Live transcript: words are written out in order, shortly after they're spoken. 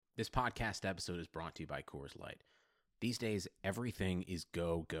This podcast episode is brought to you by Coors Light. These days, everything is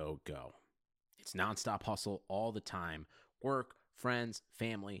go, go, go. It's nonstop hustle all the time. Work, friends,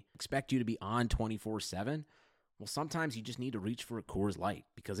 family expect you to be on 24/7. Well, sometimes you just need to reach for a Coors Light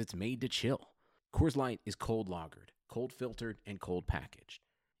because it's made to chill. Coors Light is cold lagered, cold filtered, and cold packaged.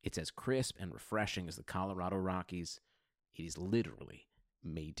 It's as crisp and refreshing as the Colorado Rockies. It is literally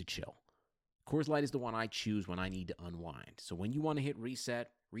made to chill. Coors Light is the one I choose when I need to unwind. So when you want to hit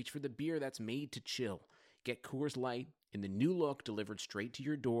reset, reach for the beer that's made to chill. Get Coors Light in the new look delivered straight to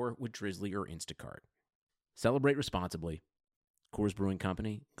your door with Drizzly or Instacart. Celebrate responsibly. Coors Brewing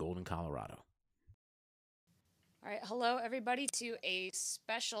Company, Golden, Colorado. All right, hello everybody to a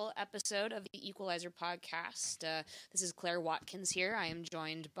special episode of the Equalizer Podcast. This is Claire Watkins here. I am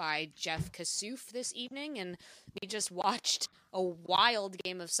joined by Jeff Kassouf this evening, and we just watched a wild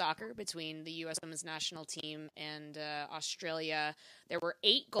game of soccer between the U.S. Women's National Team and Australia. There were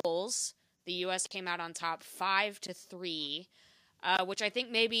 8 goals. The U.S. came out on top 5-3, which I think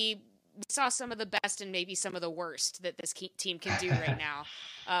maybe we saw some of the best and maybe some of the worst that this team can do right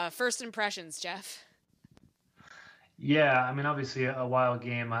now. First impressions, Jeff. Yeah, I mean, obviously a wild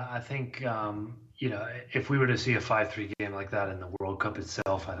game. I think, if we were to see a 5-3 game like that in the World Cup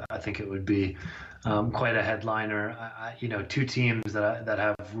itself, I think it would be quite a headliner. Two teams that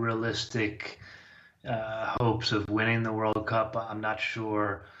have realistic hopes of winning the World Cup. I'm not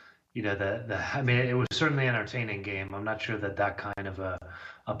sure, I mean, it was certainly an entertaining game. I'm not sure that kind of a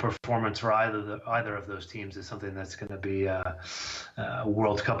performance for either of those teams is something that's going to be a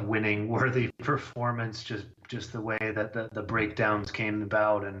World Cup winning worthy performance. Just the way that the breakdowns came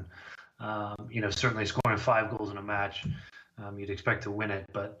about, and certainly scoring 5 goals in a match, you'd expect to win it,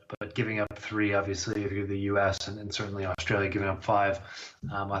 but giving up 3, obviously, if you're the U.S. and certainly Australia giving up 5,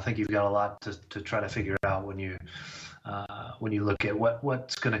 I think you've got a lot to try to figure out when you look at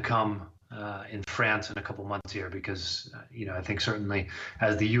what's going to come in France in a couple months here, because I think certainly,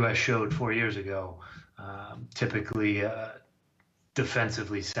 as the U.S. showed 4 years ago, typically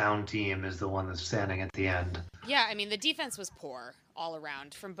defensively sound team is the one that's standing at the end. Yeah, I mean, the defense was poor all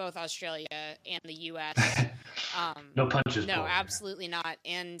around from both Australia and the U.S. No punches. No, absolutely not.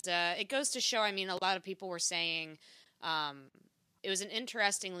 And it goes to show, I mean, a lot of people were saying it was an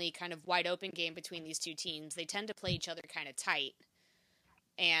interestingly kind of wide open game between these two teams. They tend to play each other kind of tight.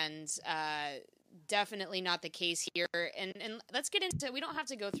 And definitely not the case here. And let's get into, we don't have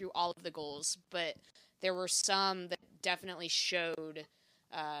to go through all of the goals, but there were some that definitely showed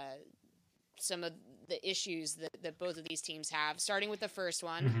some of the issues that both of these teams have. Starting with the first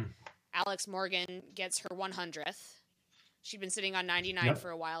one, mm-hmm. Alex Morgan gets her 100th. She'd been sitting on 99 for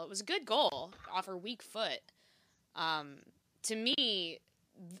a while. It was a good goal off her weak foot. To me,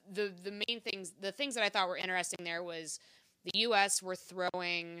 the things that I thought were interesting there was the U.S. were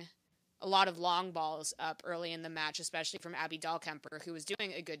throwing a lot of long balls up early in the match, especially from Abby Dahlkemper, who was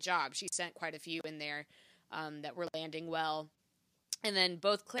doing a good job. She sent quite a few in there that were landing well. And then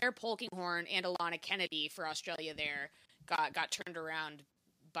both Claire Polkinghorne and Alana Kennedy for Australia there got turned around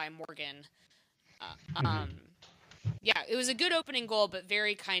by Morgan. Yeah, it was a good opening goal, but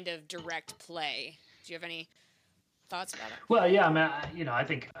very kind of direct play. Do you have any thoughts about it? Well, yeah, I mean, I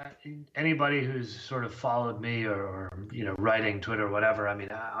think anybody who's sort of followed me or writing Twitter or whatever, I mean,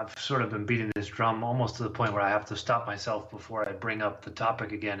 I've sort of been beating this drum almost to the point where I have to stop myself before I bring up the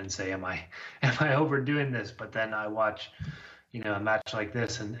topic again and say, am I overdoing this? But then I watch, a match like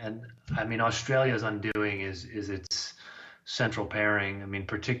this, and I mean, Australia's undoing is its central pairing. I mean,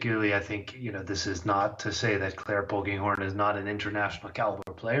 particularly, I think, this is not to say that Claire Polkinghorne is not an international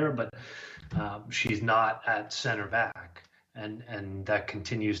caliber player, but she's not at center back, and that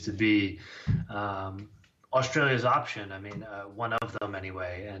continues to be Australia's option. I mean, one of them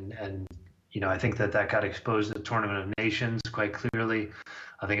anyway, and I think that got exposed at the Tournament of Nations quite clearly.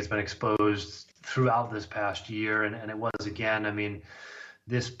 I think it's been exposed throughout this past year, and it was again. I mean,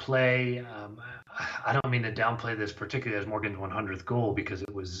 this play, I don't mean to downplay this particularly as Morgan's 100th goal, because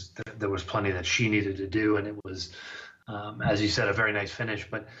there was plenty that she needed to do, and it was, as you said, a very nice finish,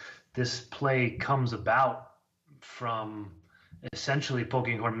 but this play comes about from essentially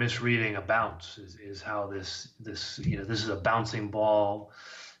Polkinghorne misreading a bounce is how this is a bouncing ball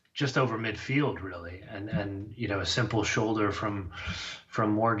just over midfield really, and a simple shoulder from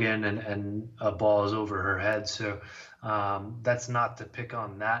Morgan and a ball is over her head. So that's not to pick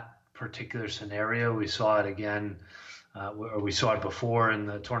on that particular scenario. We saw it again, or we saw it before in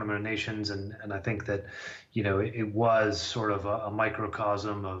the Tournament of Nations, and I think that it was sort of a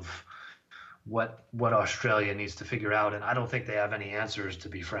microcosm of what Australia needs to figure out, and I don't think they have any answers, to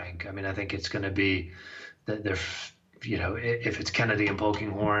be frank. I mean, I think it's going to be that if it's Kennedy and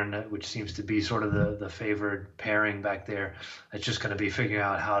Polkinghorne, which seems to be sort of the favored pairing back there, it's just going to be figuring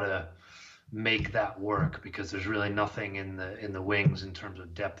out how to make that work, because there's really nothing in the wings in terms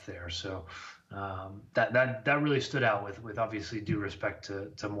of depth there. So that really stood out with obviously due respect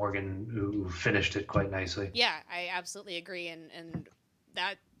to Morgan, who finished it quite nicely. Yeah, I absolutely agree. And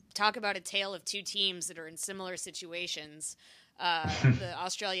that, talk about a tale of two teams that are in similar situations. The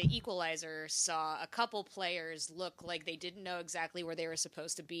Australia Equalizer saw a couple players look like they didn't know exactly where they were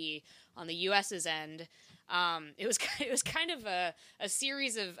supposed to be on the US's end. It was kind of a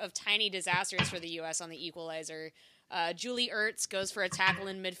series of tiny disasters for the US on the Equalizer. Julie Ertz goes for a tackle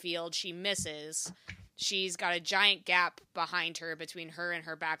in midfield. She misses. She's got a giant gap behind her between her and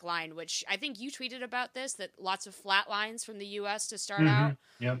her back line, which I think you tweeted about this, that lots of flat lines from the U.S. to start out,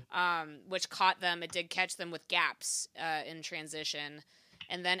 Yep. Which caught them. It did catch them with gaps in transition.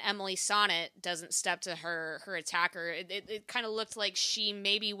 And then Emily Sonnet doesn't step to her attacker. It kind of looked like she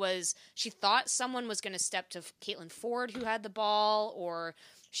thought someone was going to step to Caitlin Ford, who had the ball, or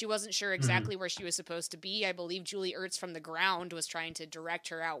she wasn't sure exactly where she was supposed to be. I believe Julie Ertz from the ground was trying to direct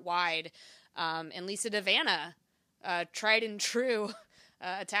her out wide. And Lisa DeVanna, tried and true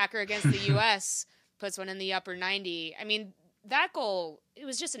attacker against the U.S., puts one in the upper 90. I mean, that goal, it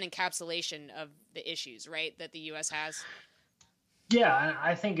was just an encapsulation of the issues, right, that the U.S. has. Yeah,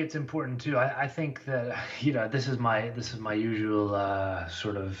 I think it's important too. I think that this is my usual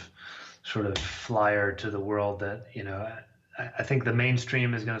sort of flyer to the world that I think the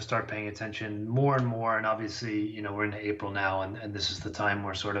mainstream is going to start paying attention more and more, and obviously we're into April now, and this is the time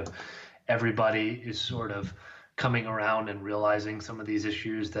where sort of everybody is sort of coming around and realizing some of these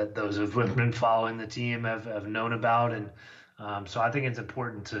issues that those who've been following the team have known about, and so I think it's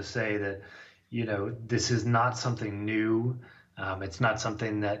important to say that this is not something new. It's not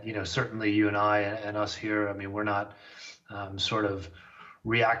something that, certainly you and I and us here, I mean, we're not sort of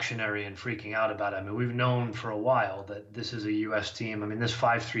reactionary and freaking out about it. I mean, we've known for a while that this is a U.S. team. I mean, this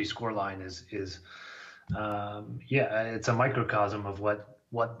 5-3 scoreline is it's a microcosm of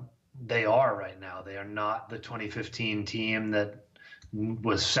what they are right now. They are not the 2015 team that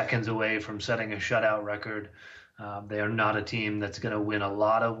was seconds away from setting a shutout record. They are not a team that's going to win a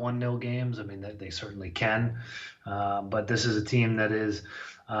lot of 1-0 games. I mean, they certainly can. But this is a team that is,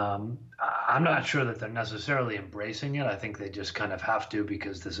 I'm not sure that they're necessarily embracing it. I think they just kind of have to,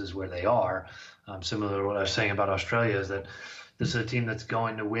 because this is where they are. Similar to what I was saying about Australia, is that this is a team that's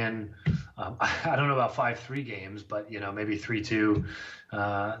going to win. I don't know about 5-3 games, but, maybe 3-2.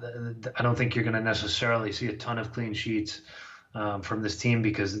 I don't think you're going to necessarily see a ton of clean sheets from this team,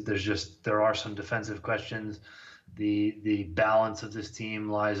 because there are some defensive questions. The balance of this team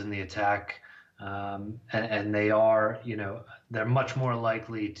lies in the attack, and they are, they're much more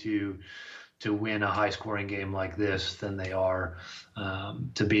likely to win a high scoring game like this than they are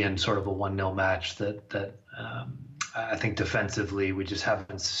to be in sort of a 1-0 match that I think defensively we just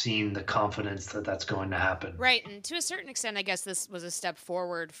haven't seen the confidence that that's going to happen. Right, and to a certain extent, I guess this was a step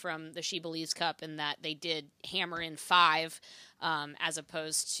forward from the She Believes Cup in that they did hammer in 5, as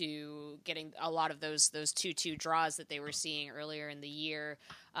opposed to getting a lot of those 2-2 draws that they were seeing earlier in the year.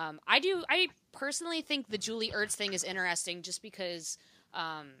 I personally think the Julie Ertz thing is interesting, just because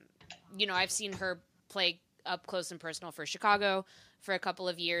I've seen her play up close and personal for Chicago for a couple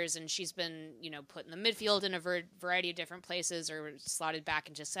of years, and she's been, put in the midfield in a variety of different places, or slotted back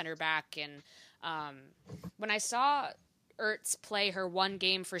into center back. And when I saw Ertz play her one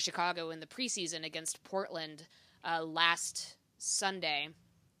game for Chicago in the preseason against Portland last Sunday,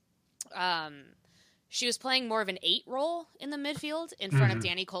 she was playing more of an 8 role in the midfield in front of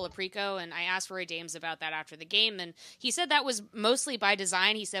Danny Colaprico, and I asked Roy Dames about that after the game, and he said that was mostly by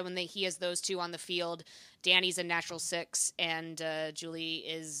design. He said he has those two on the field, Danny's a natural 6, and Julie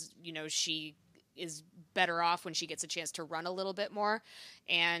is, she is better off when she gets a chance to run a little bit more,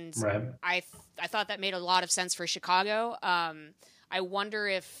 and right. I thought that made a lot of sense for Chicago. I wonder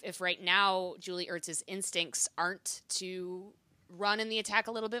if right now Julie Ertz's instincts aren't to run in the attack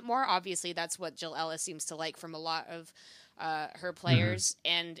a little bit more. Obviously, that's what Jill Ellis seems to like from a lot of her players,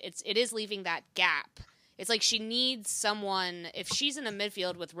 and it is leaving that gap. It's like she needs someone. If she's in the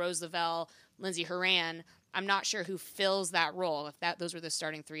midfield with Rose Lavelle, Lindsay Horan, I'm not sure who fills that role. If those were the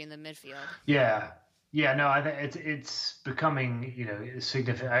starting 3 in the midfield. Yeah. No, I think it's becoming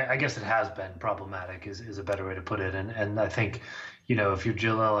significant. I guess it has been problematic is a better way to put it, and I think if you're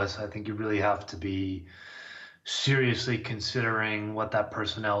Jill Ellis, I think you really have to be seriously considering what that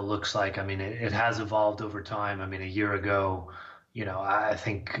personnel looks like. I mean, it has evolved over time. I mean, a year ago, I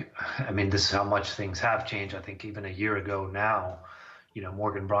think, this is how much things have changed. I think even a year ago now,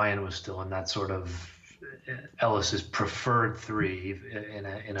 Morgan Bryan was still in that sort of Ellis's preferred three in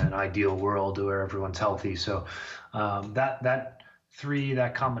an ideal world where everyone's healthy. So that three,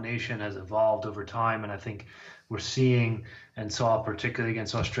 that combination has evolved over time, and I think we're seeing and saw particularly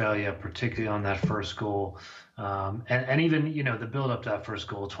against Australia, particularly on that first goal, and even the build up to that first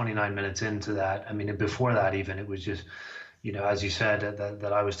goal, 29 minutes into that. I mean, before that even, it was just as you said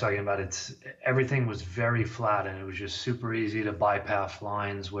that I was talking about, everything was very flat, and it was just super easy to bypass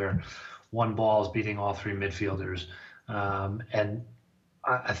lines where one ball is beating all three midfielders. And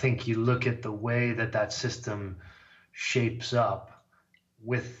I think you look at the way that system shapes up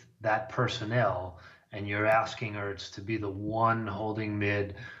with that personnel, and you're asking Ertz to be the one holding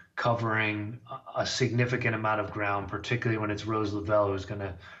mid, covering a significant amount of ground, particularly when it's Rose Lavelle, who's going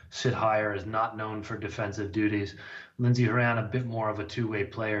to sit higher, is not known for defensive duties. Lindsey Horan, a bit more of a two-way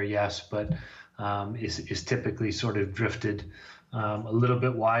player, yes, but is typically sort of drifted a little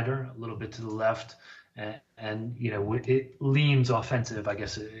bit wider, a little bit to the left, and it leans offensive, I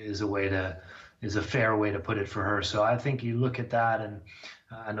guess, is a fair way to put it for her. So I think you look at that, and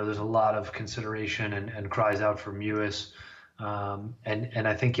I know there's a lot of consideration and cries out for Mewis, and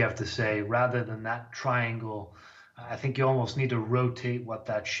I think you have to say, rather than that triangle, I think you almost need to rotate what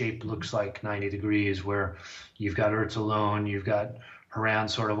that shape looks like 90 degrees, where you've got Ertz alone, you've got Horan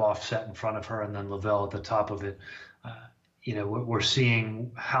sort of offset in front of her, and then Lavelle at the top of it. We're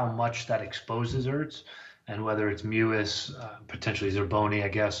seeing how much that exposes Ertz, and whether it's Mewis, potentially Zerboni, I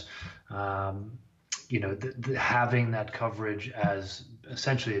guess, having that coverage as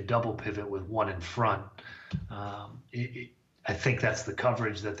essentially a double pivot with one in front. I think that's the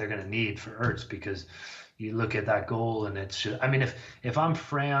coverage that they're going to need for Ertz, because you look at that goal and it's just, I mean, if I'm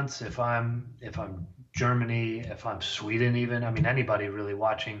France, if I'm Germany, if I'm Sweden even, I mean, anybody really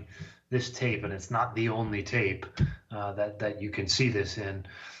watching this tape, and it's not the only tape that you can see this in,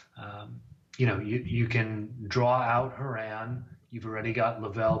 you can draw out Horan. You've already got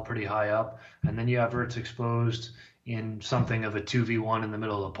Lavelle pretty high up, and then you have Ertz exposed in something of a 2v1 in the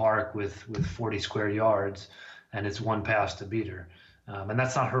middle of the park with 40 square yards, and it's one pass to beat her. And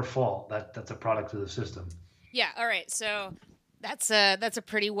that's not her fault. That's a product of the system. Yeah. All right. So that's a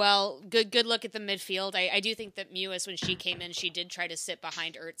pretty good look at the midfield. I do think that Mewis, when she came in, she did try to sit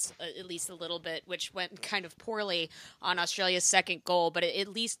behind Ertz at least a little bit, which went kind of poorly on Australia's second goal. But it at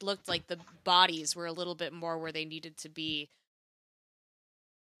least looked like the bodies were a little bit more where they needed to be.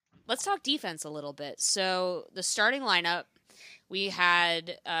 Let's talk defense a little bit. So the starting lineup, we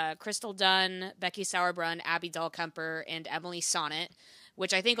had Crystal Dunn, Becky Sauerbrunn, Abby Dahlkemper, and Emily Sonnet,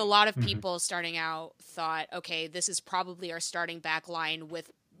 which I think a lot of people starting out thought, okay, this is probably our starting back line,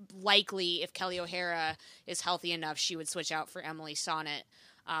 with likely, if Kelly O'Hara is healthy enough, she would switch out for Emily Sonnet.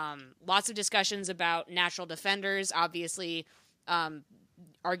 Lots of discussions about natural defenders, obviously,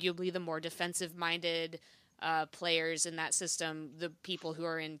 arguably the more defensive-minded players in that system, the people who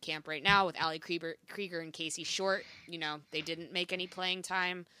are in camp right now with Allie Krieger and Casey Short, they didn't make any playing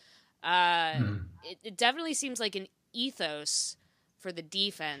time. It definitely seems like an ethos for the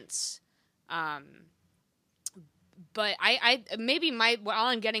defense. But I maybe what all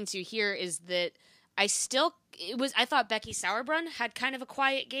I'm getting to here is that I thought Becky Sauerbrunn had kind of a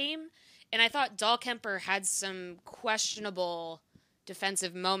quiet game, and I thought Dahlkemper had some questionable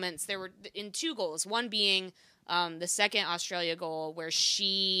defensive moments. There were in two goals, one being the second Australia goal, where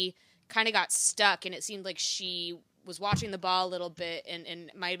she kind of got stuck, and it seemed like she was watching the ball a little bit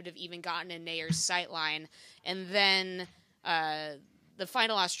and might have even gotten in Nayer's sight line. And then the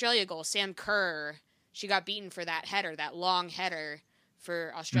final Australia goal, Sam Kerr, she got beaten for that header, that long header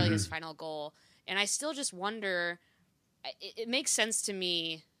for Australia's final goal. And I still just wonder, it makes sense to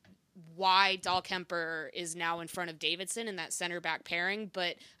me why Dahlkemper is now in front of Davidson in that center back pairing,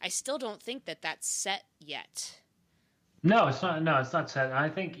 but I still don't think that that's set yet. No, it's not. No, it's not set. I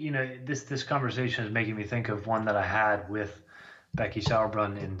think this conversation is making me think of one that I had with Becky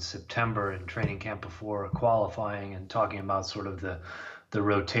Sauerbrunn in September in training camp before qualifying, and talking about sort of the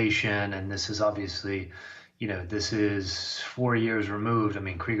rotation. And this is obviously, this is 4 years removed. I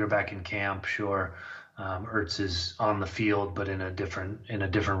mean, Krieger back in camp, sure. Ertz is on the field, but in a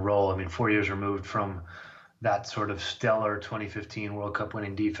different role. I mean, 4 years removed from that sort of stellar 2015 World Cup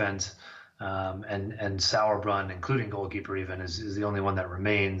winning defense, and Sauerbrunn, including goalkeeper, even is the only one that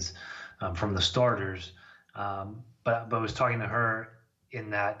remains from the starters. But I was talking to her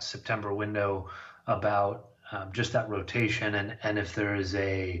in that September window about just that rotation, and if there is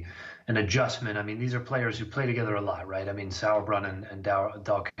an adjustment. I mean, these are players who play together a lot, right? I mean, Sauerbrunn and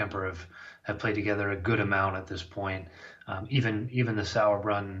Dahlkemper have played together a good amount at this point. Even the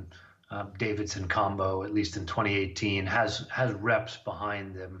Sauerbrunn Davidson combo, at least in 2018, has reps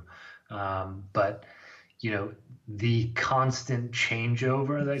behind them. But the constant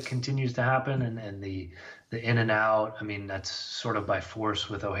changeover that continues to happen and the in and out. I mean, that's sort of by force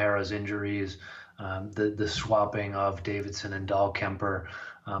with O'Hara's injuries, the swapping of Davidson and Dahlkemper.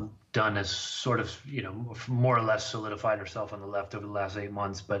 Dunn has sort of, more or less solidified herself on the left over the last 8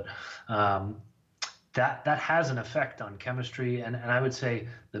 months, but that has an effect on chemistry. And I would say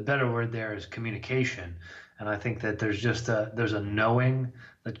the better word there is communication. And I think that there's a knowing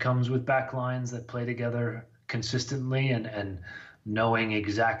that comes with back lines that play together consistently and knowing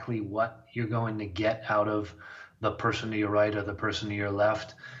exactly what you're going to get out of the person to your right or the person to your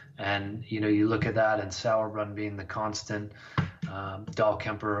left. And, you look at that and Sauerbrunn being the constant,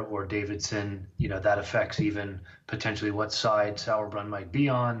 Dahlkemper or Davidson, that affects even potentially what side Sauerbrunn might be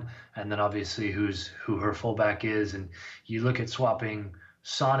on. And then obviously who her fullback is. And you look at swapping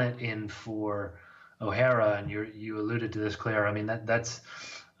Sonnet in for O'Hara, and you alluded to this, Claire. I mean, that's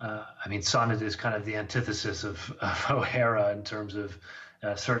Sonnet is kind of the antithesis of O'Hara in terms of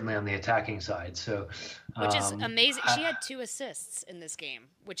certainly on the attacking side. So, which is amazing. She had 2 assists in this game,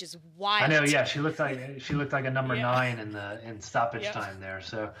 which is wild. I know. Yeah, she looked like a number 9 in stoppage time there.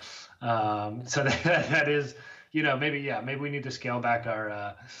 So, so that is, maybe we need to scale back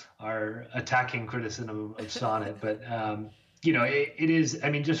our attacking criticism of Sonnet, but. It is,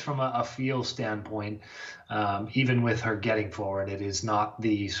 I mean, just from a feel standpoint, even with her getting forward, it is not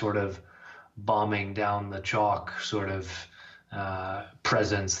the sort of bombing down the chalk sort of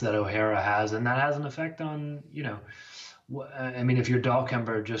presence that O'Hara has. And that has an effect on, if you're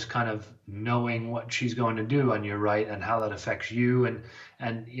Dahlkemper, just kind of knowing what she's going to do on your right and how that affects you.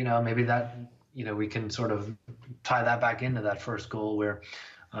 And maybe that, we can sort of tie that back into that first goal where,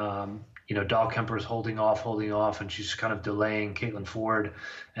 Dahlkemper is holding off, and she's kind of delaying Caitlin Ford,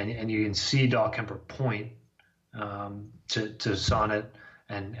 and you can see Dahlkemper point to Sonnet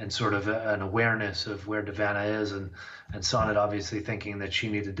and sort of an awareness of where Devanna is, and Sonnet obviously thinking that she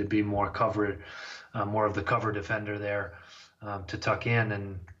needed to be more covered, more of the cover defender there to tuck in,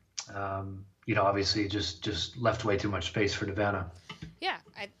 and obviously just left way too much space for Devanna.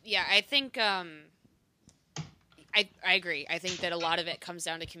 I think. I agree. I think that a lot of it comes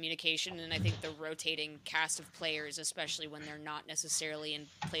down to communication, and I think the rotating cast of players, especially when they're not necessarily in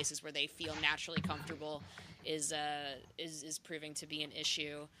places where they feel naturally comfortable, is proving to be an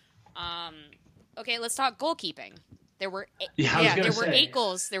issue. Okay, let's talk goalkeeping. There were 8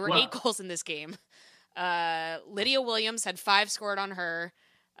 goals. There were 8 goals in this game. Lydia Williams had 5 scored on her.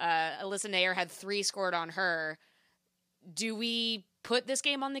 Alyssa Nair had 3 scored on her. Do we put this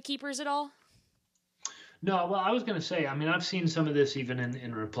game on the keepers at all? No, well, I was going to say, I mean, I've seen some of this even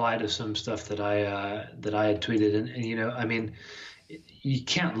in reply to some stuff that I had tweeted, and you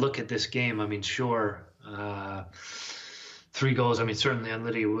can't look at this game. I mean, sure, 3 goals. I mean, certainly on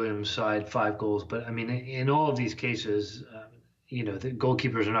Lydia Williams' side, 5 goals, but I mean, in all of these cases, the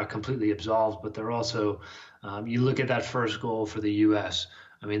goalkeepers are not completely absolved, but they're also. You look at that first goal for the U.S.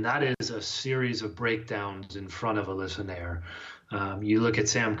 I mean, that is a series of breakdowns in front of Alyssa Nair. You look at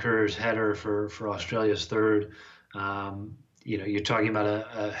Sam Kerr's header for Australia's third. You're talking about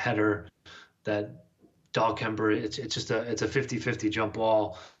a header that Dahlkemper. It's a 50-50 jump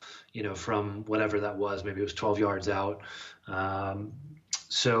ball, from whatever that was. Maybe it was 12 yards out.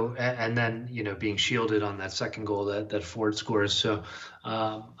 So and then being shielded on that second goal that Ford scores. So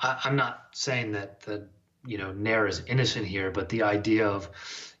I'm not saying that Nair is innocent here, but the idea of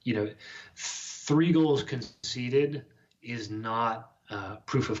 3 goals conceded is not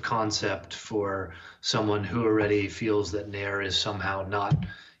proof of concept for someone who already feels that Nair is somehow not,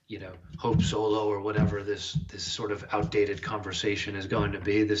 Hope Solo or whatever this sort of outdated conversation is going to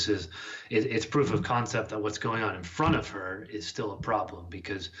be. It's proof of concept that what's going on in front of her is still a problem,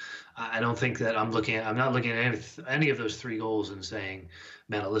 because I don't think that I'm not looking at any of those 3 goals and saying,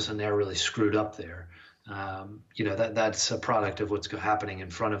 man, Alyssa Nair really screwed up there. That's a product of what's happening in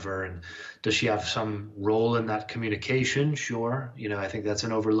front of her. And does she have some role in that communication? Sure. I think that's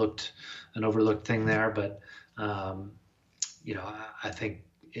an overlooked thing there. But, I think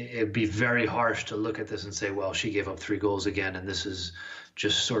it'd be very harsh to look at this and say, well, she gave up 3 goals again, and this is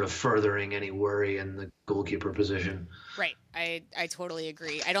just sort of furthering any worry in the goalkeeper position. Right. I totally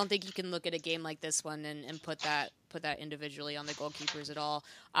agree. I don't think you can look at a game like this one and put that individually on the goalkeepers at all.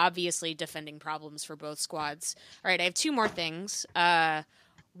 Obviously, defending problems for both squads. All right, I have 2 more things.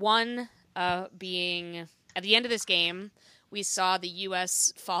 One being, at the end of this game, we saw the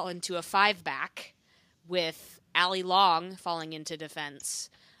U.S. fall into a 5-back with Allie Long falling into defense.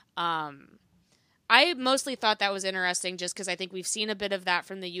 I mostly thought that was interesting just because I think we've seen a bit of that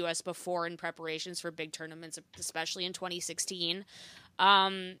from the U.S. before in preparations for big tournaments, especially in 2016.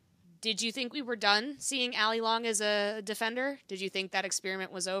 Did you think we were done seeing Allie Long as a defender? Did you think that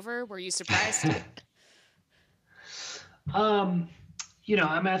experiment was over? Were you surprised? I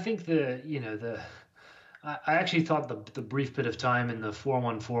think I actually thought the brief bit of time in the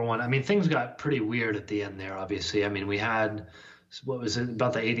 4-1-4-1, I mean, things got pretty weird at the end there, obviously. I mean, we had, what was it,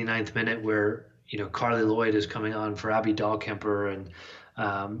 about the 89th minute where, Carly Lloyd is coming on for Abby Dahlkemper, and,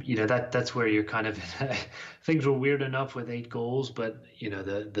 that's where you're kind of, things were weird enough with 8 goals, but,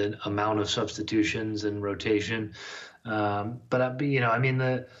 the amount of substitutions and rotation. But I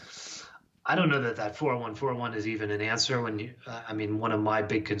mean, I don't know that 4-1-4-1 is even an answer when one of my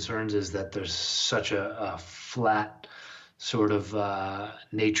big concerns is that there's such a flat sort of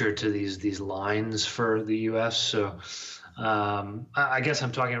nature to these lines for the U.S. So I guess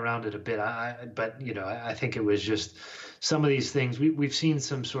I'm talking around it a bit. I think it was just some of these things. We've seen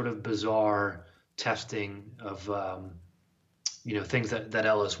some sort of bizarre testing of things that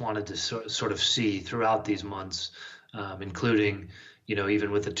Ellis wanted to sort of see throughout these months, including even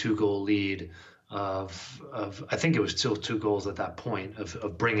with a 2-goal lead of I think it was still 2 goals at that point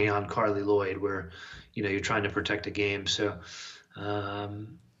of bringing on Carly Lloyd, where you're trying to protect a game. So I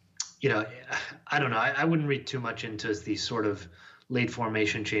don't know. I wouldn't read too much into these sort of late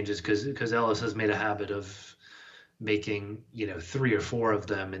formation changes because Ellis has made a habit of making 3 or 4 of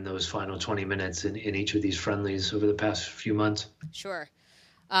them in those final 20 minutes in each of these friendlies over the past few months. Sure.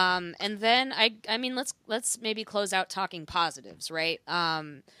 And then I mean, let's maybe close out talking positives, right?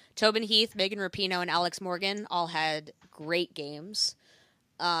 Tobin Heath, Megan Rapinoe, and Alex Morgan all had great games.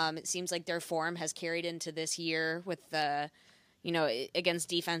 It seems like their form has carried into this year with against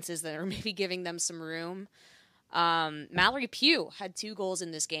defenses that are maybe giving them some room. Mallory Pugh had 2 goals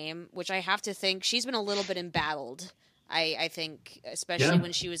in this game, which I have to think she's been a little bit embattled. I think, especially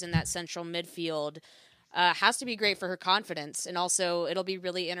when she was in that central midfield. Has to be great for her confidence. And also it'll be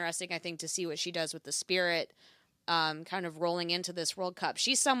really interesting, I think, to see what she does with the Spirit kind of rolling into this World Cup.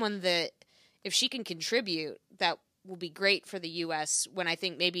 She's someone that if she can contribute, that will be great for the U.S. when I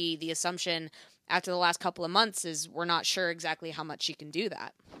think maybe the assumption after the last couple of months is we're not sure exactly how much she can do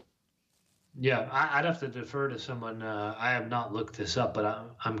that. Yeah, I'd have to defer to someone. I have not looked this up,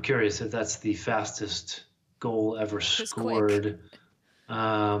 but I'm curious if that's the fastest goal ever scored.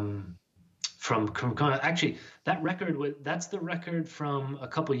 From actually, that record that's the record from a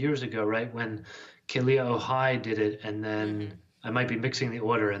couple years ago, right? When Kealia Ohai did it, and then I might be mixing the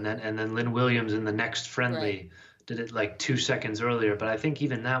order, and then Lynn Williams in the next friendly did it like 2 seconds earlier. But I think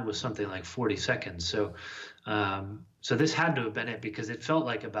even that was something like 40 seconds. So, so this had to have been it because it felt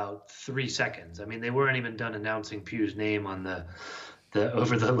like about 3 seconds. I mean, they weren't even done announcing Pugh's name on the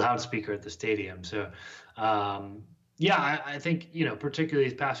over the loudspeaker at the stadium. So, I think particularly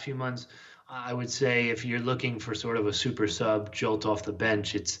these past few months. I would say if you're looking for sort of a super sub jolt off the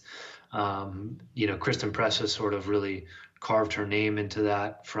bench, it's, Kristen Press has sort of really carved her name into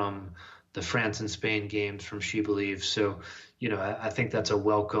that from the France and Spain games from She Believes. So, I think that's a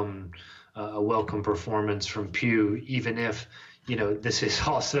welcome performance from Pugh, even if, this is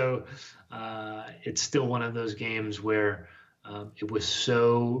also, it's still one of those games where it was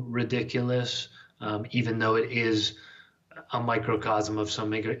so ridiculous, even though it is a microcosm of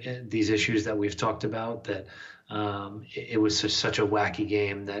these issues that we've talked about, that it was such a wacky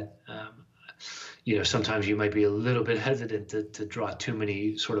game that sometimes you might be a little bit hesitant to draw too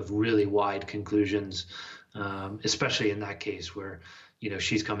many sort of really wide conclusions, especially in that case where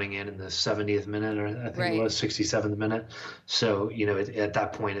she's coming in the 70th minute, or I think it was 67th minute. So at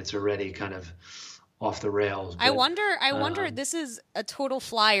that point it's already kind of off the rails. But, I wonder, this is a total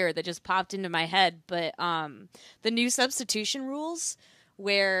flyer that just popped into my head, but the new substitution rules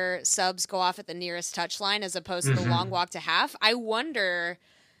where subs go off at the nearest touchline as opposed to the long walk to half, I wonder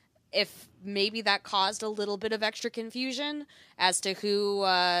if maybe that caused a little bit of extra confusion as to who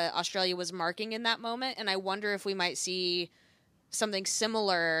Australia was marking in that moment, and I wonder if we might see something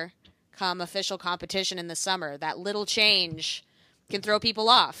similar come official competition in the summer. That little change can throw people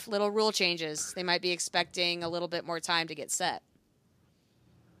off. Little rule changes. They might be expecting a little bit more time to get set.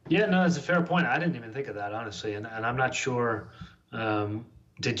 Yeah, no, that's a fair point. I didn't even think of that, honestly. And I'm not sure.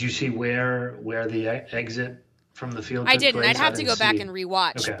 Did you see where the exit from the field took I didn't. place? I'd have to go back and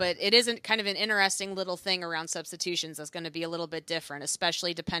rewatch. Okay. But it isn't kind of an interesting little thing around substitutions that's going to be a little bit different,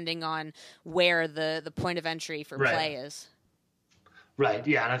 especially depending on where the point of entry for play is. Right,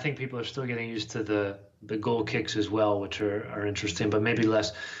 yeah, and I think people are still getting used to the goal kicks as well, which are interesting, but maybe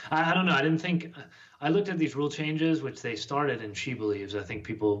less. I don't know. I looked at these rule changes, which they started in She Believes. I think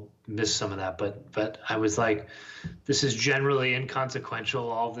people missed some of that, but I was like, this is generally inconsequential,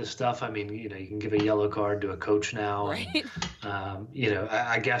 all of this stuff. I mean, you can give a yellow card to a coach now. Right. And,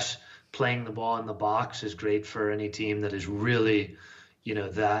 I guess playing the ball in the box is great for any team that is really,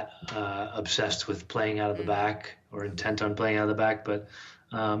 that obsessed with playing out of the back or intent on playing out of the back. But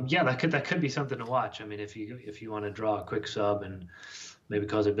that could be something to watch. I mean, if you want to draw a quick sub and maybe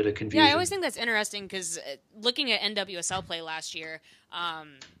cause a bit of confusion. Yeah, I always think that's interesting because looking at NWSL play last year, I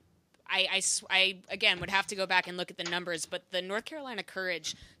again would have to go back and look at the numbers, but the North Carolina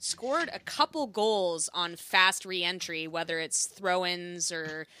Courage scored a couple goals on fast re-entry, whether it's throw-ins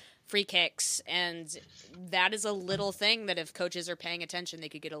or free kicks, and that is a little thing that if coaches are paying attention, they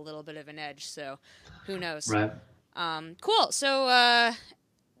could get a little bit of an edge. So who knows? Right. Cool. So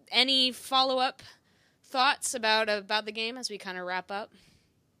any follow-up thoughts about the game as we kind of wrap up?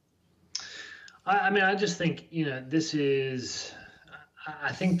 I mean, I just think, this is,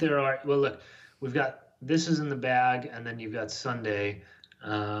 I think there are, well, look, we've got, this is in the bag, and then you've got Sunday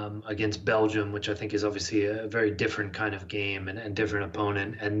against Belgium, which I think is obviously a very different kind of game and different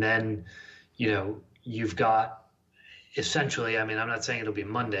opponent. And then, you've got essentially, I mean, I'm not saying it'll be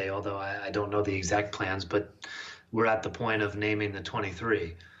Monday, although I don't know the exact plans, but we're at the point of naming the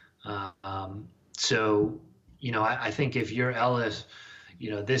 23. So, I think if you're Ellis,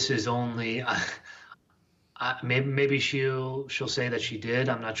 this is only maybe she'll say that she did.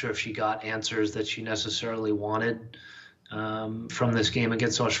 I'm not sure if she got answers that she necessarily wanted from this game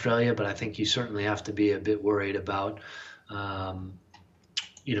against Australia, but I think you certainly have to be a bit worried about,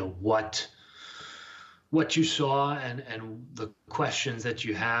 what you saw and the questions that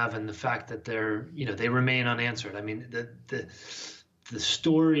you have and the fact that they remain unanswered. I mean, the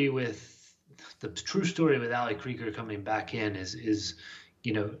story the true story with Ali Krieger coming back in is,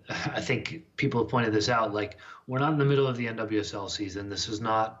 I think people have pointed this out, like, we're not in the middle of the NWSL season. This is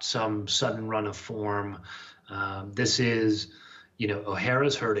not some sudden run of form. This is,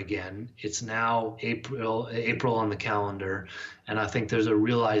 O'Hara's hurt again. It's now April on the calendar. And I think there's a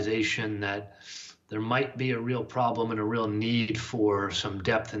realization that there might be a real problem and a real need for some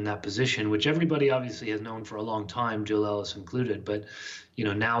depth in that position, which everybody obviously has known for a long time, Jill Ellis included. But,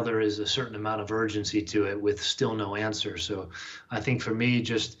 now there is a certain amount of urgency to it with still no answer. So I think for me,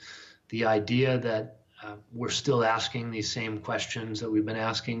 just the idea that we're still asking these same questions that we've been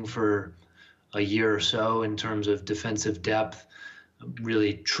asking for a year or so in terms of defensive depth,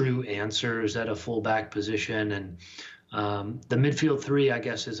 really true answers at a fullback position. And the midfield three, I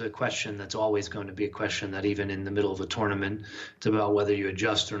guess, is a question that's always going to be a question that even in the middle of a tournament, it's about whether you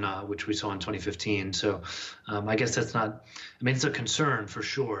adjust or not, which we saw in 2015. So I guess that's not, I mean, it's a concern for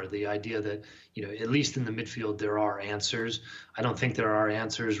sure. The idea that, at least in the midfield, there are answers. I don't think there are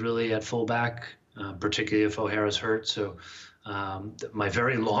answers really at fullback, particularly if O'Hara's hurt. So my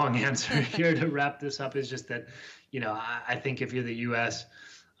very long answer here to wrap this up is just that, I think if you're the U.S.,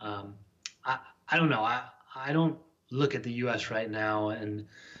 I don't know. I don't look at the U.S. right now and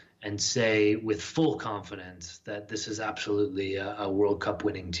say with full confidence that this is absolutely a World Cup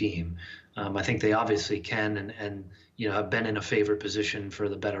winning team. I think they obviously can and have been in a favored position for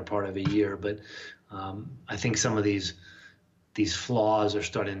the better part of a year. But I think some of these flaws are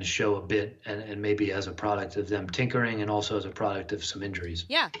starting to show a bit, and maybe as a product of them tinkering and also as a product of some injuries.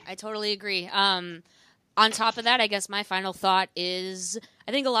 Yeah, I totally agree. On top of that, I guess my final thought is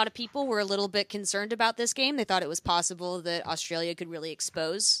I think a lot of people were a little bit concerned about this game. They thought it was possible that Australia could really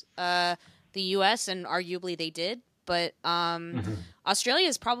expose the U.S., and arguably they did. But Australia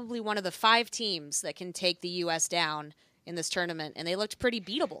is probably one of the 5 teams that can take the U.S. down in this tournament, and they looked pretty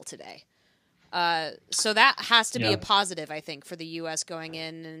beatable today. So that has to be a positive, I think, for the U.S. going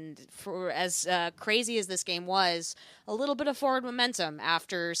in. And for as crazy as this game was, a little bit of forward momentum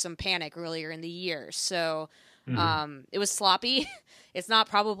after some panic earlier in the year. So it was sloppy. It's not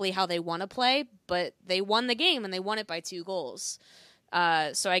probably how they want to play, but they won the game, and they won it by 2 goals.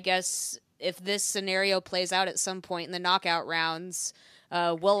 So I guess if this scenario plays out at some point in the knockout rounds,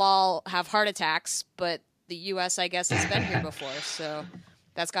 we'll all have heart attacks, but the U.S., I guess, has been here before, so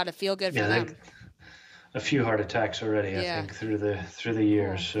that's got to feel good for them. A few heart attacks already, I think, through the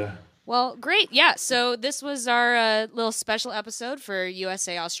years. Cool. Well, great. Yeah, so this was our little special episode for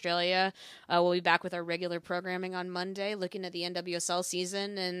USA Australia. We'll be back with our regular programming on Monday, looking at the NWSL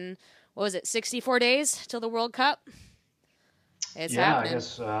season. And what was it, 64 days till the World Cup? It's happening. I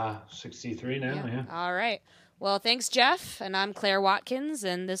guess 63 now, yeah. All right. Well, thanks, Jeff. And I'm Claire Watkins,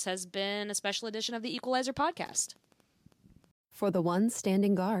 and this has been a special edition of the Equalizer Podcast. For the ones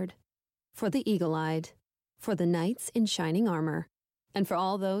standing guard, for the eagle-eyed, for the knights in shining armor, and for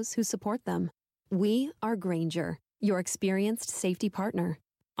all those who support them, We are Grainger, your experienced safety partner,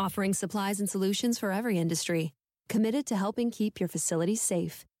 offering supplies and solutions for every industry, committed to helping keep your facilities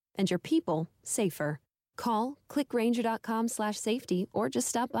safe and your people safer. Call, click Grainger.com/safety, or just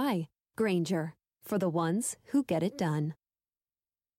stop by. Grainger, for the ones who get it done.